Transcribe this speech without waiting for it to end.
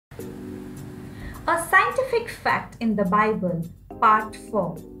A scientific fact in the Bible, Part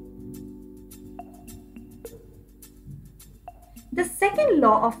 4. The second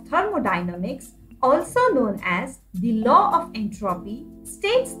law of thermodynamics, also known as the law of entropy,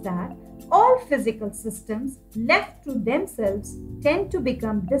 states that all physical systems left to themselves tend to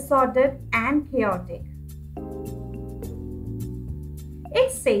become disordered and chaotic.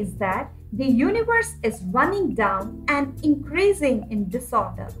 It says that the universe is running down and increasing in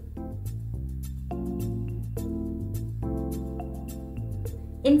disorder.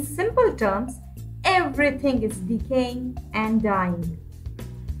 In simple terms, everything is decaying and dying.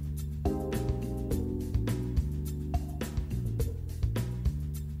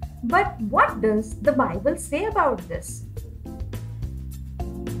 But what does the Bible say about this?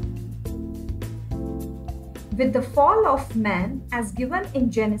 With the fall of man, as given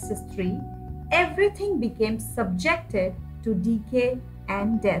in Genesis 3, everything became subjected to decay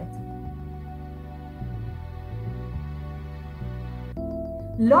and death.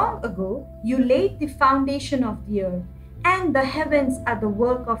 Long ago, you laid the foundation of the earth, and the heavens are the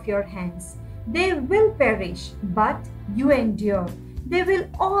work of your hands. They will perish, but you endure. They will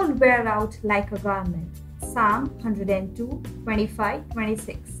all wear out like a garment. Psalm 102, 25,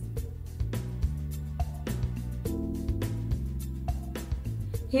 26.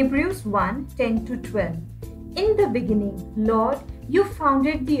 Hebrews 1, 10-12. In the beginning, Lord, you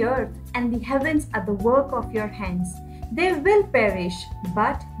founded the earth, and the heavens are the work of your hands. They will perish,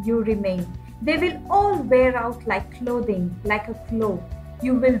 but you remain. They will all wear out like clothing, like a cloak.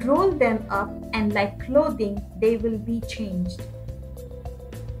 You will roll them up, and like clothing, they will be changed.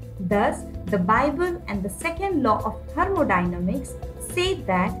 Thus, the Bible and the second law of thermodynamics say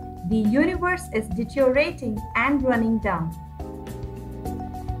that the universe is deteriorating and running down.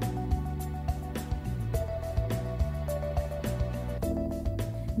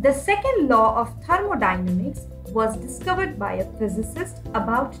 The second law of thermodynamics was discovered by a physicist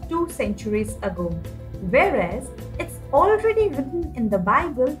about 2 centuries ago, whereas it's already written in the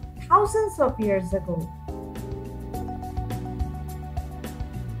Bible thousands of years ago.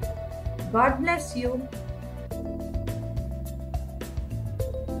 God bless you.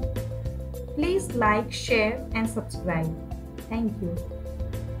 Please like, share and subscribe. Thank you.